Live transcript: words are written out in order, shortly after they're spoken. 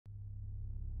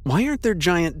Why aren't there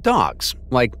giant dogs,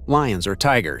 like lions or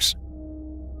tigers?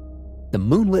 The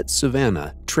moonlit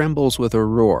savanna trembles with a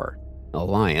roar. A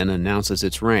lion announces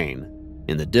its reign.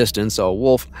 In the distance, a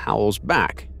wolf howls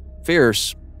back,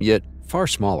 fierce, yet far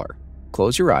smaller.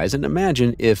 Close your eyes and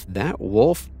imagine if that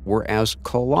wolf were as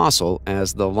colossal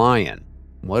as the lion.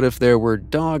 What if there were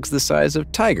dogs the size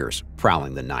of tigers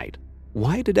prowling the night?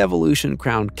 Why did evolution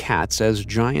crown cats as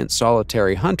giant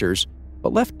solitary hunters,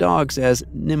 but left dogs as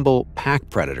nimble pack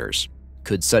predators?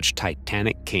 Could such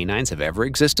titanic canines have ever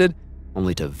existed,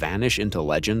 only to vanish into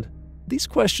legend? These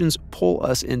questions pull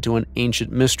us into an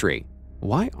ancient mystery.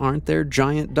 Why aren't there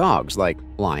giant dogs like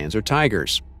lions or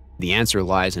tigers? The answer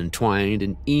lies entwined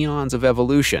in eons of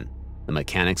evolution, the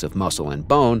mechanics of muscle and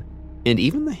bone, and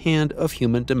even the hand of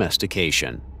human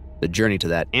domestication. The journey to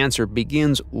that answer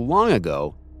begins long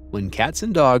ago, when cats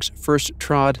and dogs first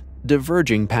trod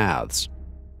diverging paths.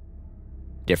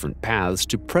 Different paths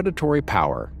to predatory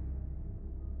power.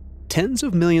 Tens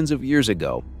of millions of years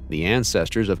ago, the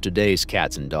ancestors of today's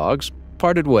cats and dogs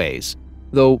parted ways.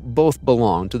 Though both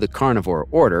belong to the carnivore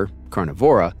order,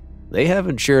 Carnivora, they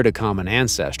haven't shared a common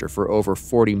ancestor for over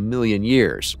 40 million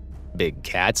years. Big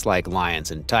cats like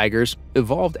lions and tigers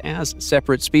evolved as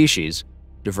separate species,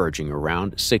 diverging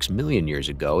around 6 million years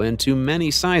ago into many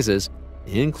sizes,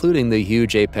 including the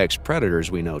huge apex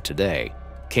predators we know today.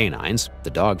 Canines, the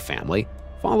dog family,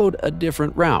 followed a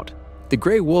different route. The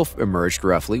gray wolf emerged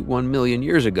roughly 1 million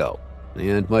years ago,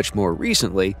 and much more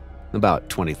recently, about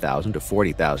 20,000 to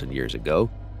 40,000 years ago,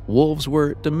 wolves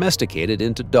were domesticated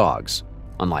into dogs.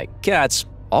 Unlike cats,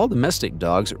 all domestic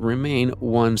dogs remain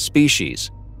one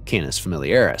species, Canis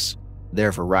familiaris,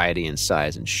 their variety in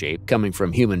size and shape coming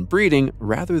from human breeding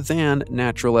rather than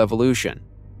natural evolution.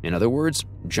 In other words,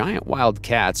 giant wild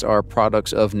cats are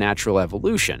products of natural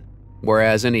evolution,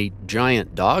 whereas any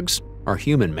giant dogs are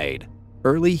human-made.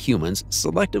 Early humans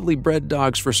selectively bred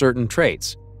dogs for certain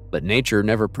traits, but nature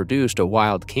never produced a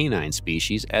wild canine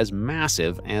species as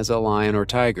massive as a lion or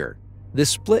tiger.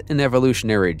 This split in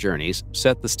evolutionary journeys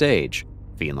set the stage.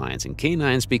 Felines and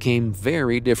canines became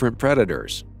very different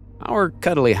predators. Our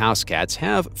cuddly house cats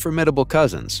have formidable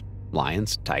cousins,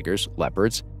 lions, tigers,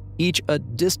 leopards, each a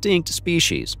distinct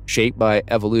species shaped by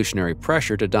evolutionary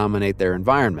pressure to dominate their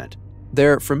environment.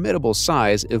 Their formidable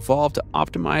size evolved to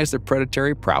optimize their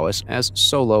predatory prowess as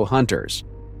solo hunters.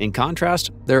 In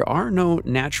contrast, there are no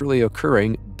naturally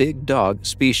occurring big dog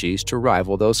species to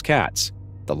rival those cats.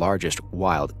 The largest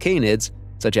wild canids,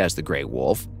 such as the gray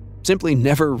wolf, simply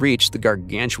never reached the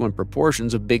gargantuan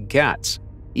proportions of big cats.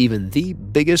 Even the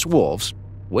biggest wolves,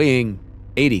 weighing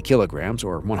 80 kilograms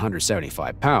or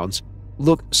 175 pounds,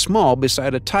 look small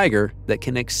beside a tiger that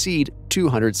can exceed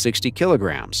 260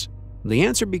 kilograms. The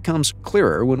answer becomes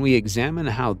clearer when we examine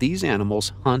how these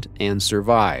animals hunt and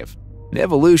survive.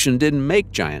 Evolution didn't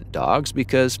make giant dogs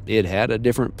because it had a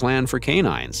different plan for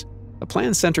canines, a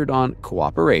plan centered on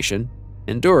cooperation,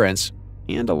 endurance,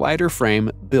 and a lighter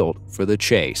frame built for the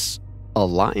chase. A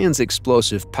lion's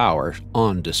explosive power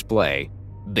on display.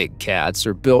 Big cats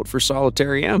are built for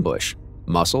solitary ambush,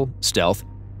 muscle, stealth,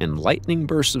 and lightning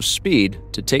bursts of speed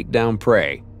to take down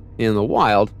prey. In the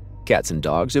wild, cats and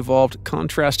dogs evolved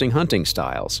contrasting hunting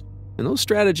styles, and those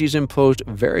strategies imposed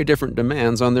very different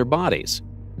demands on their bodies.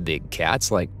 Big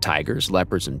cats like tigers,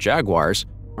 leopards, and jaguars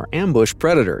are ambush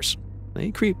predators.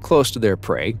 They creep close to their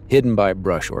prey, hidden by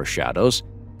brush or shadows,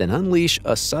 then unleash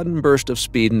a sudden burst of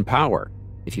speed and power.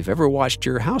 If you've ever watched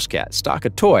your house cat stalk a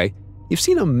toy, you've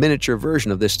seen a miniature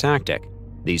version of this tactic.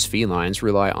 These felines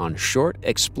rely on short,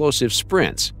 explosive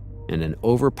sprints and an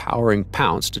overpowering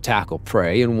pounce to tackle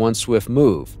prey in one swift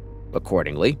move.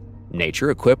 Accordingly,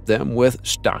 nature equipped them with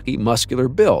stocky, muscular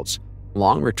builds,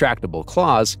 long, retractable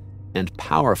claws, and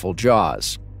powerful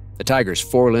jaws. The tiger's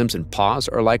forelimbs and paws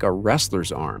are like a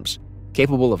wrestler's arms,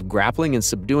 capable of grappling and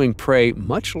subduing prey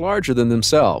much larger than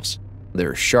themselves.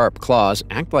 Their sharp claws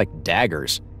act like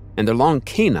daggers, and their long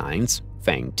canines,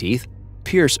 fang teeth,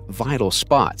 pierce vital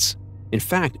spots. In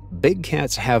fact, big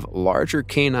cats have larger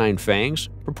canine fangs,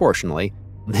 proportionally,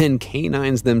 than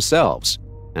canines themselves,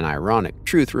 an ironic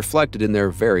truth reflected in their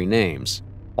very names.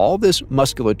 All this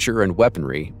musculature and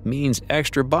weaponry means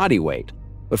extra body weight,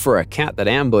 but for a cat that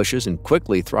ambushes and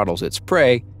quickly throttles its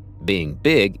prey, being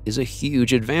big is a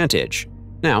huge advantage.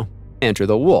 Now, enter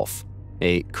the wolf,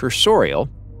 a cursorial,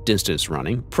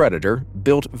 distance-running predator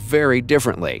built very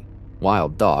differently.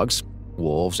 Wild dogs,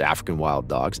 wolves, African wild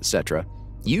dogs, etc.,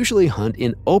 usually hunt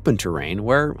in open terrain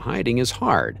where hiding is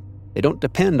hard. They don't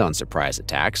depend on surprise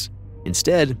attacks.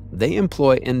 Instead, they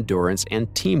employ endurance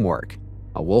and teamwork.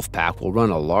 A wolf pack will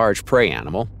run a large prey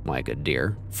animal, like a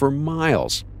deer, for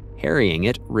miles, harrying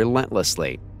it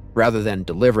relentlessly. Rather than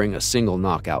delivering a single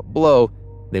knockout blow,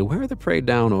 they wear the prey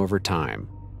down over time.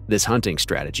 This hunting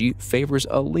strategy favors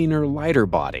a leaner, lighter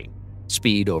body.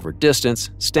 Speed over distance,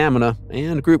 stamina,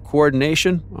 and group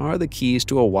coordination are the keys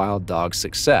to a wild dog's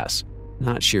success,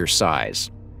 not sheer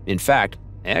size. In fact,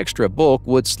 extra bulk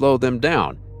would slow them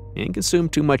down and consume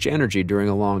too much energy during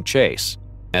a long chase.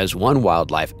 As one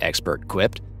wildlife expert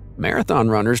quipped, "Marathon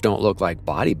runners don't look like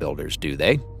bodybuilders, do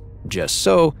they?" Just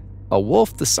so, a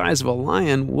wolf the size of a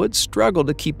lion would struggle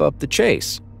to keep up the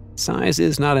chase. Size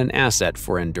is not an asset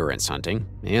for endurance hunting,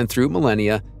 and through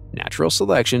millennia, natural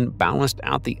selection balanced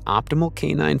out the optimal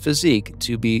canine physique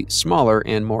to be smaller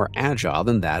and more agile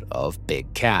than that of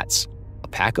big cats. A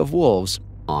pack of wolves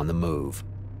on the move.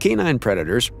 Canine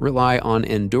predators rely on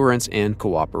endurance and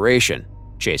cooperation,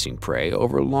 chasing prey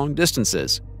over long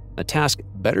distances, a task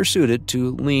better suited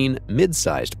to lean,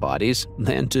 mid-sized bodies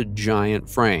than to giant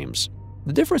frames.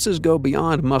 The differences go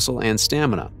beyond muscle and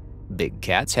stamina. Big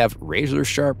cats have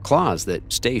razor-sharp claws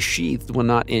that stay sheathed when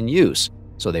not in use,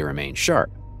 so they remain sharp,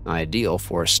 ideal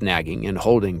for snagging and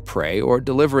holding prey or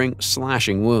delivering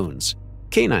slashing wounds.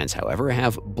 Canines, however,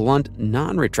 have blunt,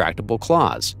 non-retractable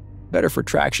claws, better for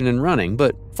traction and running,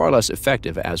 but far less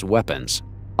effective as weapons.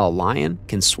 A lion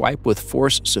can swipe with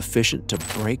force sufficient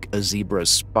to break a zebra's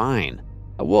spine.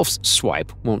 A wolf's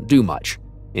swipe won't do much.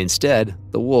 Instead,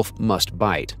 the wolf must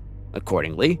bite.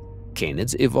 Accordingly,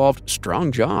 canids evolved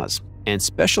strong jaws and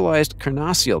specialized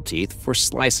carnassial teeth for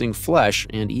slicing flesh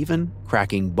and even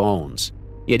cracking bones.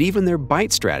 Yet even their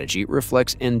bite strategy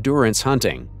reflects endurance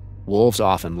hunting. Wolves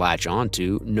often latch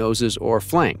onto noses or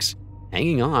flanks,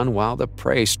 hanging on while the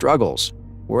prey struggles,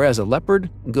 whereas a leopard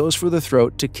goes for the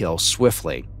throat to kill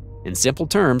swiftly. In simple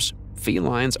terms,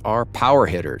 felines are power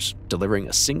hitters, delivering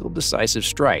a single decisive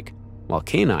strike, while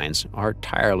canines are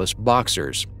tireless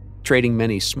boxers, trading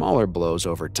many smaller blows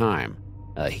over time.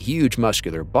 A huge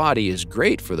muscular body is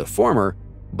great for the former,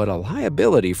 but a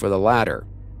liability for the latter.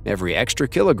 Every extra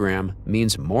kilogram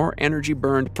means more energy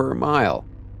burned per mile.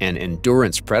 An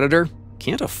endurance predator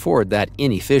can't afford that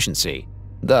inefficiency.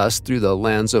 Thus, through the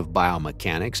lens of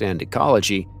biomechanics and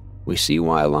ecology, we see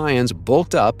why lions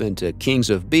bulked up into kings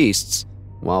of beasts,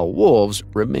 while wolves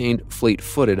remained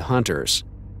fleet-footed hunters.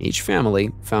 Each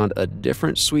family found a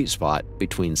different sweet spot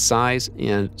between size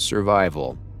and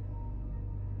survival.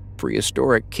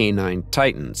 Prehistoric canine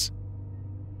titans.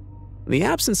 The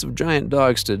absence of giant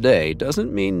dogs today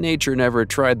doesn't mean nature never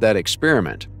tried that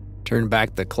experiment. Turn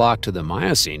back the clock to the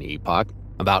Miocene epoch,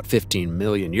 about 15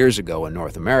 million years ago in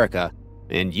North America,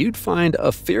 and you'd find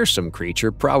a fearsome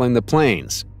creature prowling the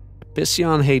plains.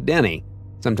 Epicyon haydeni,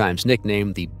 sometimes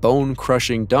nicknamed the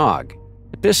bone-crushing dog.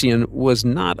 Epicyon was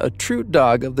not a true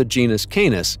dog of the genus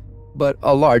Canis, but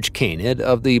a large canid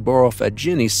of the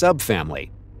Borophagini subfamily,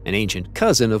 an ancient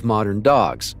cousin of modern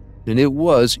dogs. And it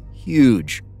was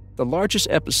huge. The largest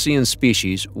Epicyon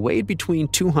species weighed between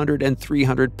 200 and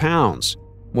 300 pounds,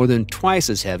 more than twice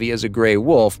as heavy as a gray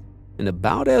wolf, and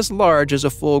about as large as a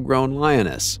full-grown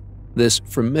lioness. This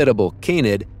formidable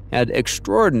canid had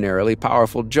extraordinarily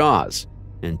powerful jaws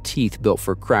and teeth built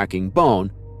for cracking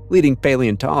bone, leading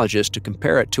paleontologists to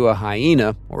compare it to a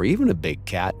hyena or even a big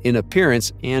cat in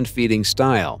appearance and feeding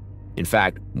style. In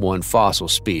fact, one fossil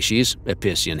species,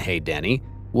 Epicyon haydeni,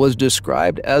 was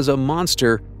described as a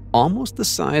monster almost the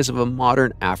size of a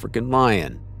modern African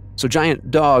lion. So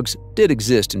giant dogs did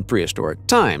exist in prehistoric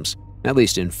times, at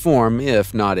least in form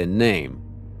if not in name.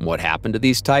 What happened to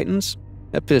these titans?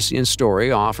 Epicyon's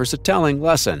story offers a telling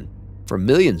lesson. For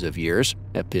millions of years,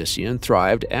 Epicyon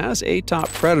thrived as a top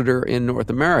predator in North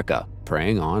America,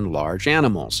 preying on large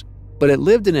animals. But it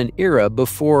lived in an era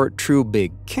before true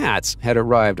big cats had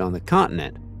arrived on the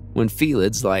continent. When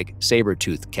felids like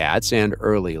saber-toothed cats and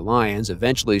early lions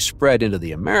eventually spread into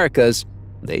the Americas,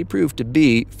 they proved to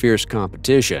be fierce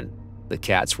competition. The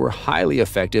cats were highly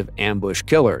effective ambush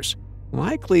killers,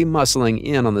 likely muscling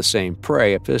in on the same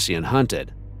prey Epicyon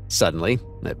hunted. Suddenly,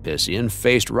 Epicyon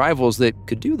faced rivals that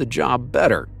could do the job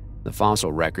better. The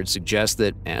fossil record suggests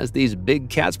that as these big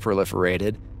cats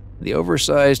proliferated, the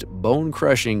oversized,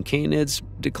 bone-crushing canids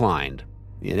declined.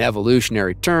 In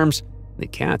evolutionary terms, the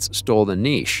cats stole the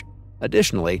niche.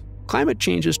 Additionally, climate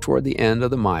changes toward the end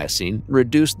of the Miocene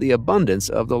reduced the abundance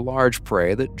of the large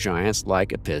prey that giants like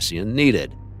Epicyon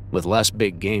needed. With less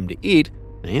big game to eat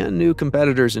and new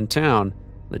competitors in town,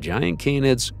 the giant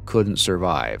canids couldn't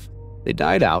survive. They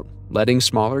died out, letting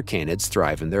smaller canids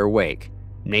thrive in their wake.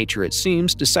 Nature, it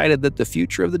seems, decided that the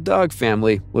future of the dog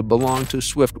family would belong to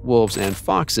swift wolves and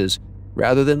foxes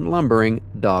rather than lumbering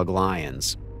dog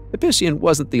lions. Epicyon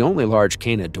wasn't the only large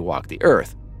canid to walk the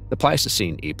earth. The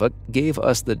Pleistocene epoch gave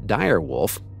us the dire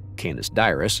wolf, Canis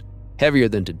dirus, heavier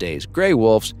than today's gray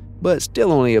wolves, but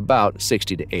still only about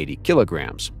 60 to 80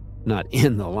 kilograms, not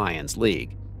in the lion's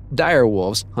league. Dire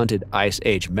wolves hunted Ice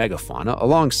Age megafauna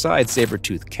alongside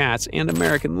saber-toothed cats and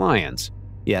American lions.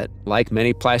 Yet, like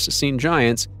many Pleistocene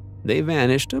giants, they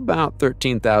vanished about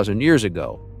 13,000 years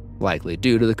ago, likely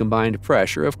due to the combined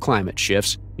pressure of climate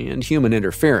shifts and human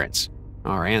interference.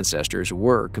 Our ancestors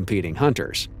were competing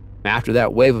hunters. After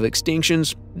that wave of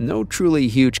extinctions, no truly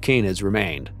huge canids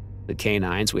remained. The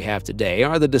canines we have today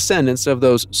are the descendants of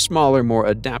those smaller, more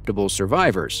adaptable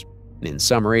survivors. In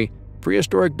summary,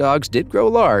 prehistoric dogs did grow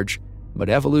large, but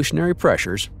evolutionary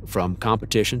pressures, from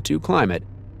competition to climate,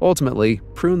 ultimately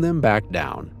pruned them back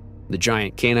down. The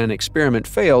giant canine experiment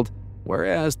failed,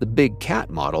 whereas the big cat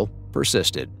model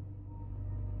persisted.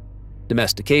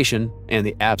 Domestication and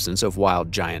the absence of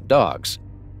wild giant dogs.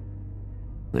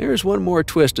 There's one more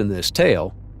twist in this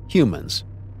tale: humans.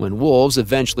 When wolves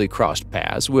eventually crossed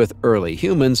paths with early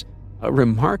humans, a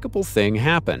remarkable thing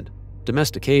happened: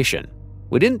 domestication.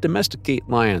 We didn't domesticate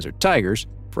lions or tigers,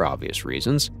 for obvious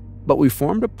reasons, but we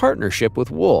formed a partnership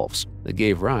with wolves that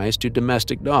gave rise to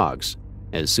domestic dogs.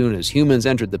 As soon as humans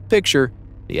entered the picture,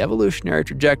 the evolutionary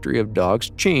trajectory of dogs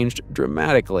changed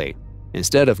dramatically.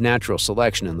 Instead of natural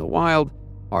selection in the wild,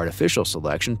 artificial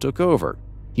selection took over.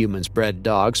 Humans bred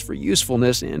dogs for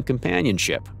usefulness and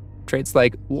companionship, traits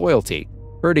like loyalty,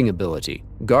 herding ability,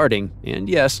 guarding, and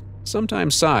yes,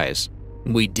 sometimes size.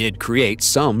 We did create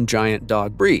some giant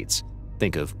dog breeds.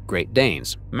 Think of Great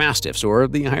Danes, Mastiffs, or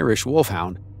the Irish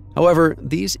Wolfhound. However,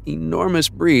 these enormous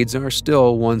breeds are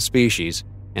still one species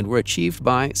and were achieved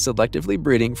by selectively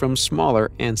breeding from smaller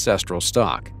ancestral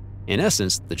stock. In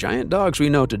essence, the giant dogs we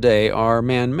know today are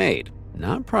man-made,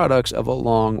 not products of a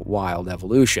long, wild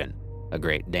evolution. A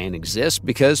Great Dane exists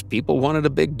because people wanted a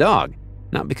big dog,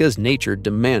 not because nature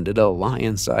demanded a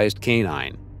lion-sized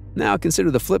canine. Now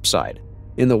consider the flip side.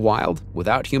 In the wild,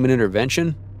 without human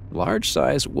intervention, large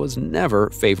size was never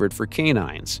favored for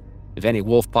canines. If any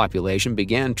wolf population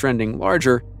began trending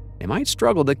larger, they might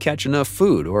struggle to catch enough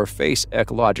food or face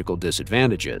ecological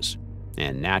disadvantages,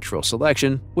 and natural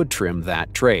selection would trim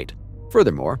that trait.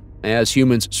 Furthermore, as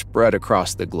humans spread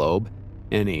across the globe,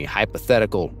 any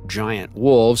hypothetical giant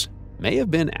wolves may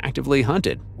have been actively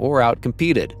hunted or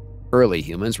outcompeted. Early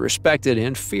humans respected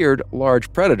and feared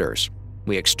large predators.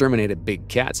 We exterminated big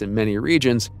cats in many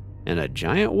regions, and a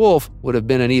giant wolf would have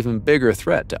been an even bigger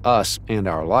threat to us and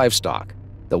our livestock.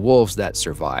 The wolves that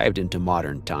survived into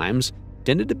modern times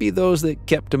tended to be those that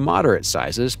kept to moderate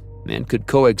sizes and could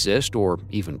coexist or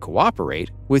even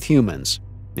cooperate with humans.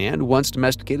 And once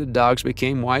domesticated dogs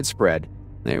became widespread,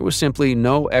 there was simply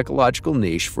no ecological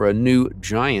niche for a new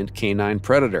giant canine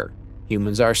predator.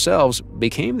 Humans ourselves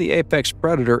became the apex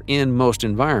predator in most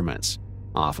environments,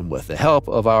 often with the help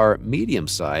of our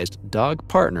medium-sized dog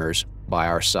partners by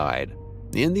our side.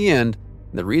 In the end,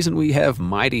 the reason we have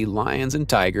mighty lions and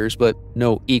tigers but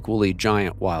no equally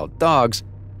giant wild dogs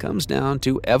comes down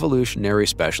to evolutionary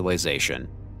specialization.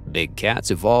 Big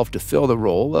cats evolved to fill the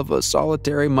role of a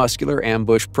solitary muscular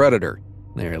ambush predator.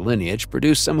 Their lineage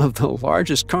produced some of the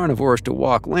largest carnivores to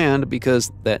walk land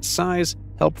because that size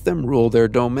helped them rule their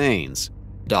domains.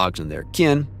 Dogs and their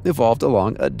kin evolved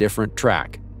along a different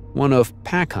track, one of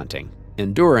pack hunting,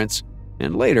 endurance,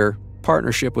 and later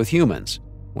partnership with humans,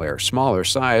 where smaller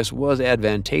size was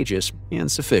advantageous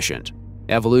and sufficient.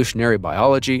 Evolutionary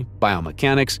biology,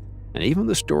 biomechanics, and even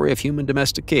the story of human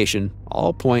domestication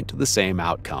all point to the same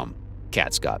outcome.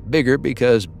 Cats got bigger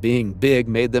because being big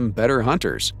made them better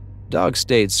hunters. Dogs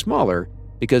stayed smaller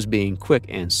because being quick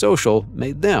and social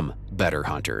made them better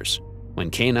hunters. When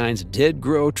canines did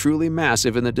grow truly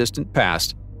massive in the distant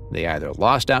past, they either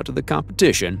lost out to the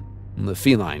competition, the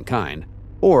feline kind,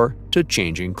 or to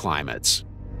changing climates.